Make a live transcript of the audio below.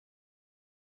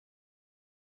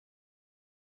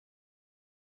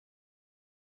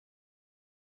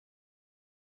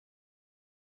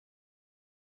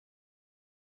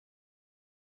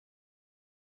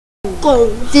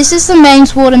This is the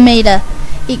mains water meter.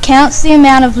 It counts the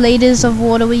amount of litres of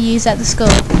water we use at the school.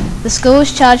 The school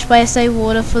is charged by SA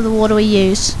Water for the water we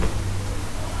use.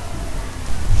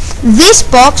 This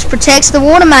box protects the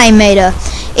water main meter.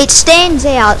 It stands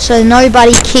out so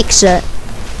nobody kicks it.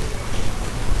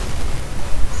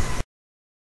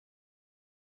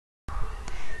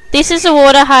 This is a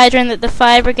water hydrant that the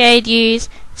fire brigade use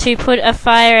to put a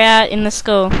fire out in the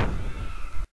school.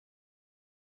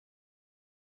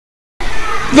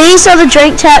 These are the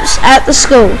drink taps at the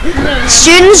school.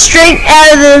 Students drink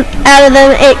out of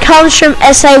them. It comes from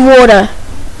SA Water.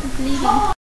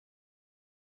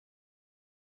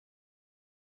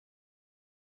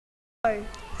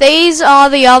 These are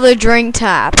the other drink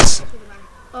taps.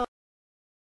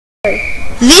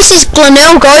 This is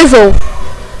Glenelg Oval.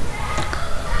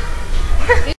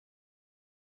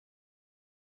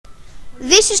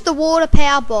 This is the water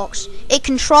power box. It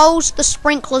controls the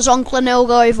sprinklers on Glenelg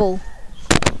Oval.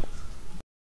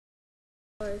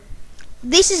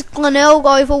 This is Glenelg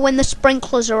Oval when the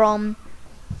sprinklers are on.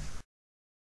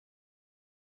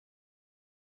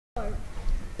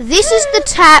 This is the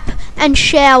tap and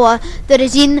shower that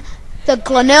is in the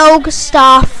Glenelg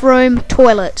staff room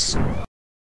toilets.